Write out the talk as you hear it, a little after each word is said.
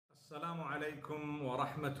Assalamu alaikum wa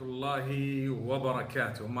rahmatullahi wa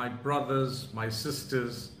barakatuh. My brothers, my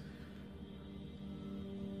sisters,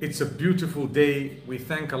 it's a beautiful day. We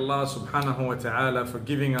thank Allah subhanahu wa ta'ala for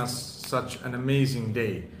giving us such an amazing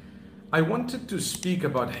day. I wanted to speak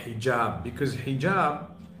about hijab because hijab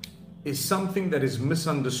is something that is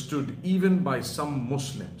misunderstood even by some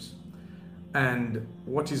Muslims. And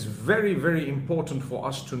what is very, very important for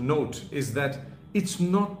us to note is that it's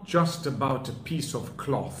not just about a piece of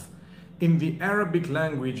cloth. In the Arabic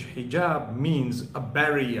language, hijab means a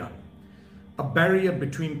barrier. A barrier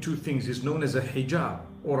between two things is known as a hijab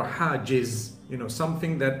or a hajiz,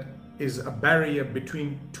 something that is a barrier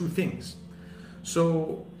between two things.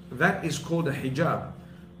 So that is called a hijab.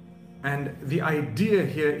 And the idea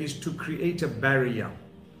here is to create a barrier.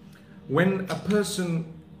 When a person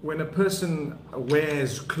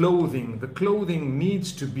wears clothing, the clothing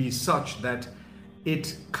needs to be such that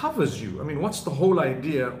it covers you. I mean, what's the whole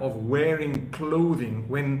idea of wearing clothing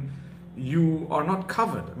when you are not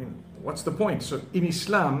covered? I mean, what's the point? So in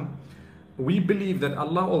Islam, we believe that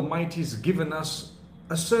Allah Almighty has given us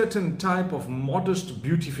a certain type of modest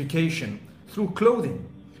beautification through clothing.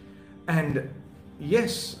 And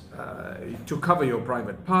yes, to cover your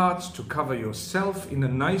private parts, to cover yourself in a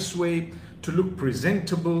nice way, to look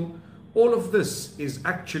presentable, all of this is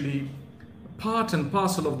actually part and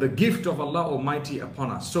parcel of the gift of Allah Almighty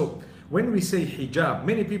upon us. So when we say hijab,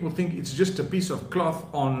 many people think it's just a piece of cloth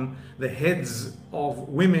on the heads of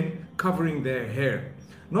women covering their hair,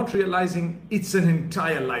 not realizing it's an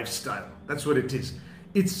entire lifestyle. That's what it is.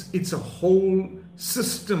 It's a whole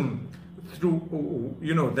system through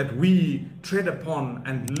that we tread upon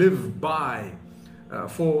and live by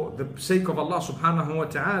for the sake of Allah subhanahu wa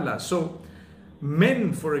ta'ala. So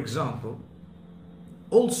men, for example,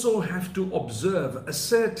 also have to observe a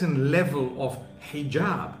certain level of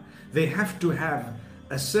hijab. They have to have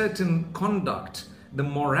a certain conduct. The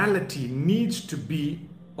morality needs to be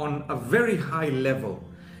on a very high level.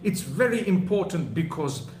 It's very important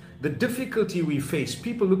because the difficulty we face,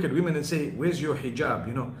 people look at women and say, where's your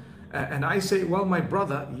hijab? And I say, well, my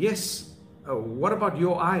brother, yes, what about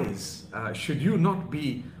your eyes? Should you not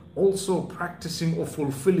be also practicing or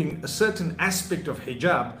fulfilling a certain aspect of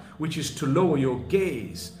hijab, which is to lower your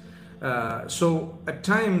gaze? So at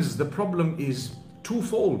times the problem is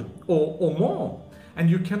twofold or more. And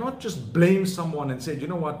you cannot just blame someone and say, you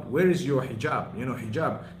know what, where is your hijab?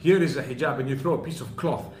 Hijab, here is a hijab, and you throw a piece of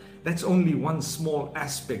cloth. That's only one small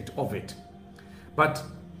aspect of it. But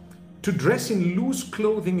to dress in loose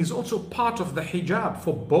clothing is also part of the hijab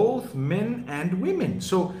for both men and women.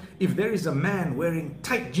 So if there is a man wearing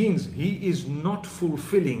tight jeans, he is not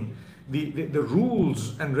fulfilling the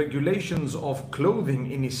rules and regulations of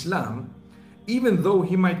clothing in Islam, even though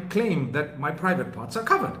he might claim that my private parts are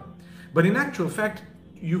covered. But in actual fact,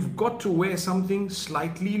 you've got to wear something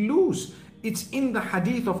slightly loose. It's in the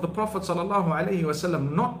hadith of the Prophet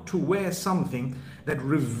ﷺ not to wear something that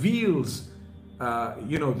reveals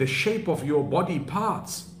the shape of your body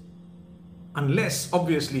parts, unless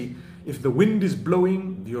obviously if the wind is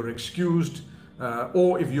blowing, you're excused,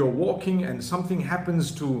 or if you're walking and something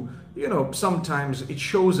happens to, sometimes it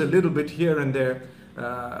shows a little bit here and there,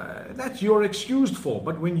 that you're excused for.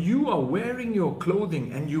 But when you are wearing your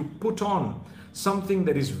clothing and you put on something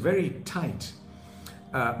that is very tight,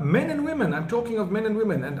 men and women, I'm talking of men and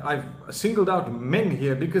women, and I've singled out men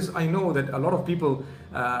here because I know that a lot of people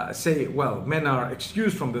say, well, men are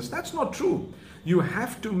excused from this. That's not true. You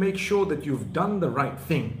have to make sure that you've done the right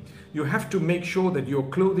thing. You have to make sure that your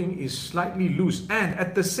clothing is slightly loose, and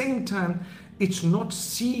at the same time, it's not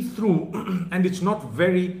see-through and it's not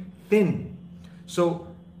very thin. So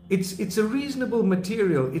it's a reasonable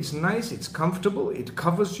material. It's nice, it's comfortable, it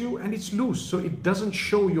covers you, and it's loose, so it doesn't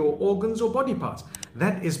show your organs or body parts.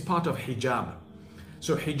 That is part of hijab.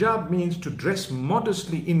 So hijab means to dress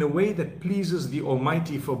modestly in a way that pleases the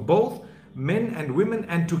Almighty for both men and women,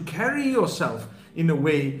 and to carry yourself in a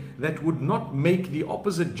way that would not make the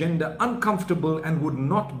opposite gender uncomfortable and would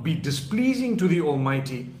not be displeasing to the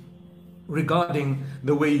Almighty regarding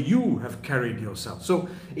the way you have carried yourself. So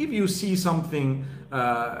if you see something,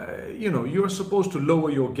 you're supposed to lower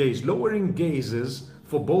your gaze. Lowering gazes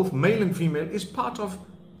for both male and female is part of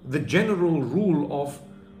the general rule of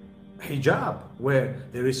hijab, where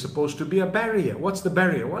there is supposed to be a barrier. What's the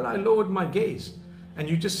barrier? Well, I lowered my gaze. And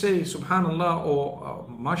you just say subhanallah or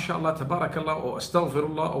mashallah, tabarakallah or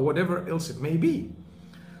astaghfirullah or whatever else it may be.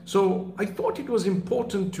 So I thought it was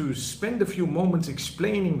important to spend a few moments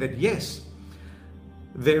explaining that yes,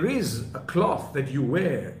 there is a cloth that you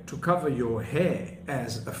wear to cover your hair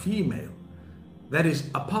as a female. That is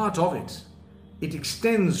a part of it. It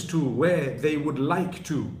extends to where they would like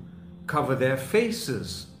to cover their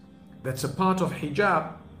faces. That's a part of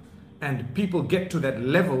hijab. And people get to that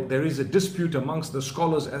level. There is a dispute amongst the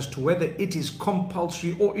scholars as to whether it is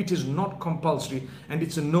compulsory or it is not compulsory, and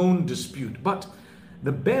it's a known dispute. But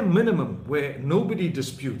the bare minimum where nobody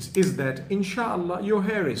disputes is that inshallah your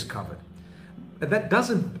hair is covered. That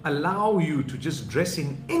doesn't allow you to just dress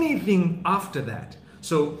in anything after that.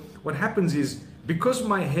 So what happens is, because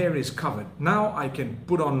my hair is covered, now I can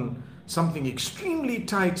put on something extremely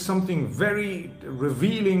tight, something very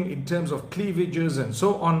revealing in terms of cleavages and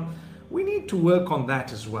so on. We need to work on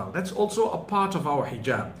that as well. That's also a part of our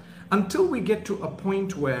hijab. Until we get to a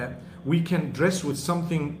point where we can dress with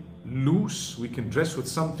something loose, we can dress with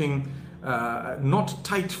something not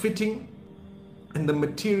tight fitting, and the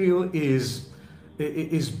material is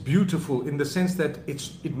beautiful in the sense that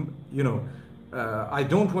I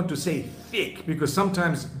don't want to say thick, because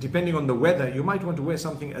sometimes depending on the weather you might want to wear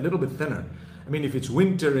something a little bit thinner. I mean, if it's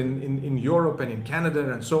winter in Europe and in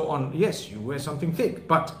Canada and so on, yes, you wear something thick.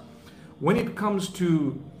 But when it comes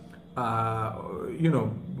to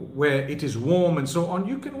where it is warm and so on,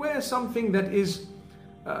 you can wear something that is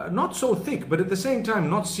not so thick, but at the same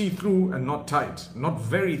time not see-through and not tight, not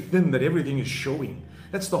very thin that everything is showing.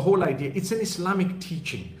 That's the whole idea. It's an Islamic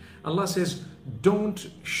teaching. Allah says,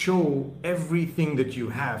 don't show everything that you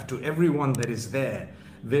have to everyone that is there.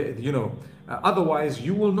 Otherwise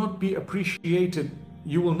you will not be appreciated.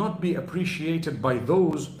 You will not be appreciated by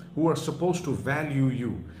those who are supposed to value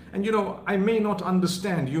you. And I may not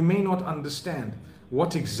understand, you may not understand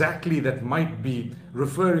what exactly that might be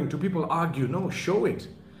referring to. People argue, no, show it.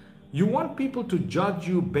 You want people to judge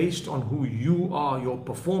you based on who you are, your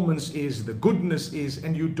performance is, the goodness is,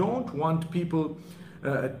 and you don't want people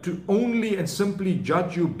to only and simply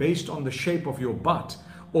judge you based on the shape of your butt,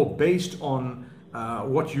 or based on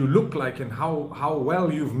what you look like and how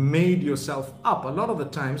well you've made yourself up. A lot of the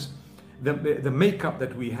times the makeup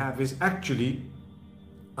that we have is actually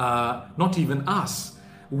not even us.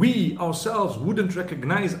 We ourselves wouldn't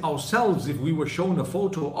recognize ourselves if we were shown a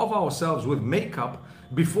photo of ourselves with makeup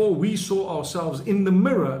before we saw ourselves in the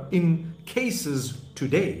mirror in cases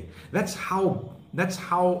today. That's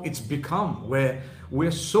how it's become, where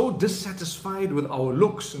we're so dissatisfied with our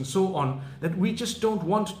looks and so on that we just don't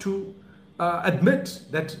want to admit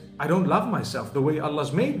that I don't love myself the way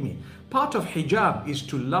Allah's made me. Part of hijab is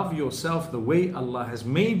to love yourself the way Allah has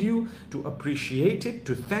made you, to appreciate it,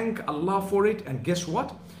 to thank Allah for it, and guess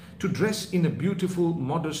what? To dress in a beautiful,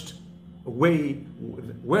 modest way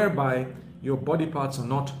whereby your body parts are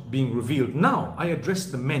not being revealed. Now, I address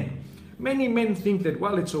the men. Many men think that,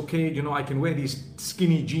 well, it's okay, I can wear these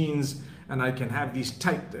skinny jeans and I can have these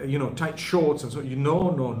tight shorts and so.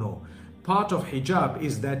 No. Part of hijab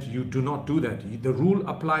is that you do not do that. The rule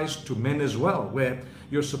applies to men as well, where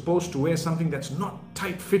you're supposed to wear something that's not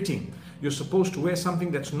tight fitting. You're supposed to wear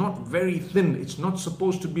something that's not very thin. It's not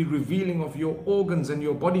supposed to be revealing of your organs and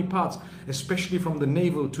your body parts, especially from the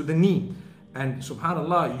navel to the knee. And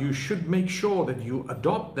subhanallah, you should make sure that you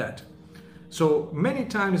adopt that. So many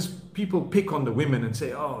times people pick on the women and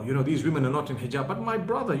say, oh, these women are not in hijab. But my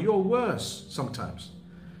brother, you're worse sometimes.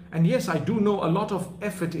 And yes, I do know a lot of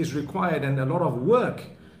effort is required and a lot of work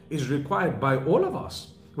is required by all of us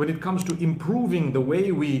when it comes to improving the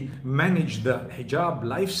way we manage the hijab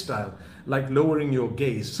lifestyle, like lowering your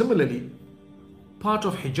gaze. Similarly, part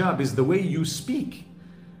of hijab is the way you speak.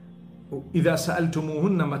 إِذَا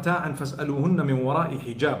سَأَلْتُمُوهُنَّ مَتَاعًا فَاسْأَلُوهُنَّ مِنْ وَرَاءِ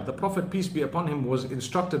hijab. The Prophet, peace be upon him, was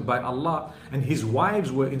instructed by Allah, and his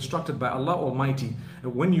wives were instructed by Allah Almighty.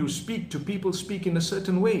 When you speak to people, speak in a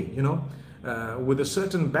certain way, with a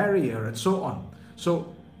certain barrier and so on.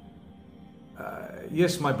 So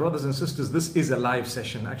yes, my brothers and sisters, this is a live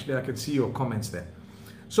session. Actually, I can see your comments there.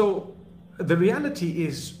 So the reality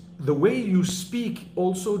is, the way you speak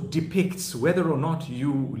also depicts whether or not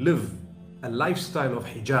you live a lifestyle of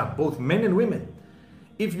hijab, both men and women.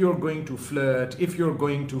 If you're going to flirt, if you're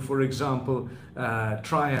going to, for example,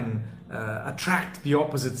 try and attract the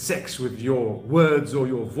opposite sex with your words or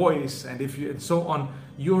your voice, and so on,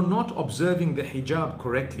 you're not observing the hijab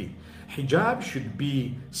correctly. Hijab should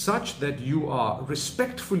be such that you are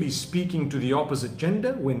respectfully speaking to the opposite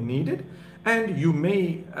gender when needed, and you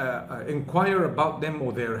may inquire about them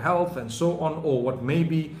or their health and so on, or what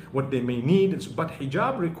they may need. But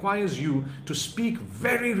hijab requires you to speak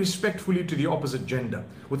very respectfully to the opposite gender,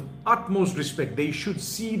 with utmost respect. They should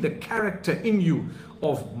see the character in you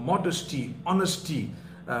of modesty, honesty,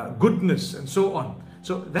 goodness, and so on.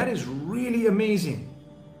 So that is really amazing.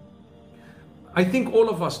 I think all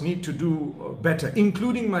of us need to do better,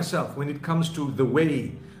 including myself, when it comes to the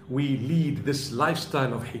way we lead this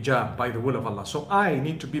lifestyle of hijab by the will of Allah. So I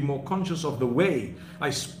need to be more conscious of the way I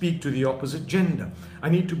speak to the opposite gender. I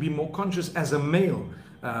need to be more conscious as a male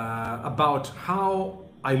about how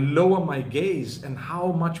I lower my gaze and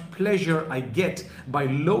how much pleasure I get by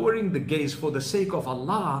lowering the gaze for the sake of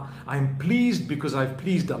Allah. I'm pleased because I've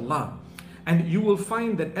pleased Allah. And you will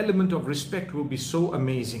find that element of respect will be so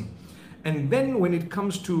amazing. And then when it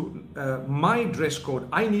comes to my dress code,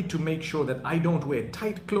 I need to make sure that I don't wear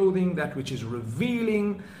tight clothing, that which is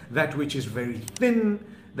revealing, that which is very thin,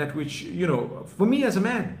 that which, you know, for me as a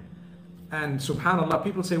man. And subhanallah,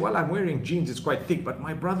 people say, well, I'm wearing jeans, it's quite thick, but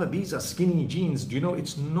my brother, these are skinny jeans. Do you know,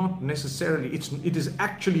 it's not necessarily, it is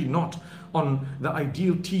actually not on the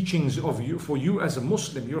ideal teachings of you, for you as a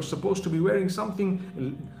Muslim. You're supposed to be wearing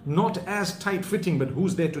something not as tight fitting, but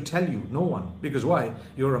who's there to tell you? No one. Because why?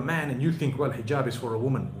 You're a man and you think, well, hijab is for a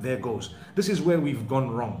woman. There goes. This is where we've gone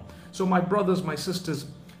wrong. So my brothers, my sisters,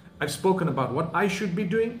 I've spoken about what I should be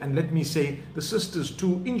doing, and let me say the sisters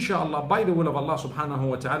too, inshallah, by the will of Allah subhanahu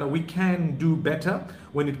wa ta'ala, we can do better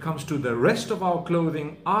when it comes to the rest of our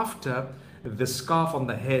clothing after the scarf on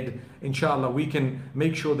the head. Inshallah, we can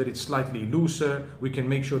make sure that it's slightly looser. We can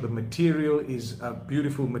make sure the material is a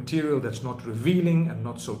beautiful material that's not revealing and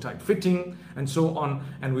not so tight fitting and so on,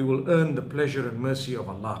 and we will earn the pleasure and mercy of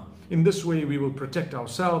Allah. In this way, we will protect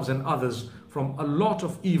ourselves and others from a lot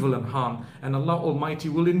of evil and harm, and Allah Almighty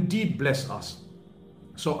will indeed bless us.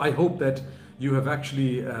 So I hope that you have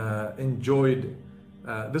actually enjoyed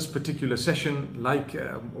this particular session. Like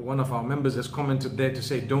one of our members has commented there to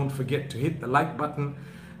say, don't forget to hit the like button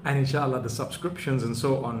and inshallah the subscriptions and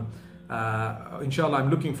so on. Inshallah, I'm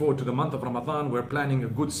looking forward to the month of Ramadan. We're planning a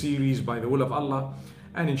good series by the will of Allah,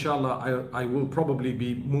 and inshallah I will probably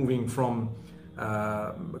be moving from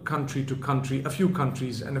country to country, a few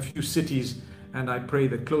countries and a few cities, and I pray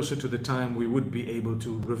that closer to the time we would be able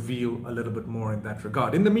to reveal a little bit more in that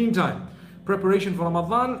regard. In the meantime, preparation for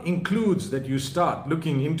Ramadan includes that you start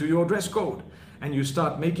looking into your dress code and you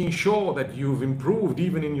start making sure that you've improved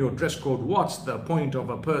even in your dress code. What's the point of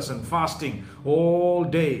a person fasting all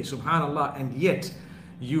day, subhanallah, and yet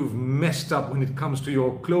you've messed up when it comes to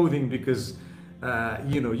your clothing because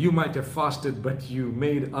you might have fasted, but you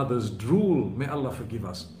made others drool. May Allah forgive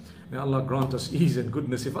us. May Allah grant us ease and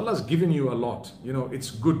goodness. If Allah's given you a lot, it's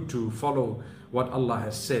good to follow what Allah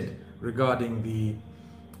has said regarding the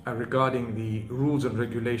rules and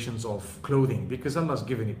regulations of clothing, because Allah's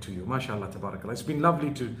given it to you. MashaAllah, tabarakallah. It's been lovely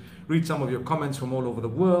to read some of your comments from all over the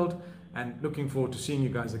world, and looking forward to seeing you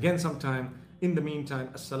guys again sometime. In the meantime,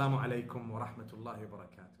 assalamu alaikum wa rahmatullahi wa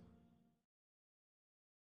barakatuh.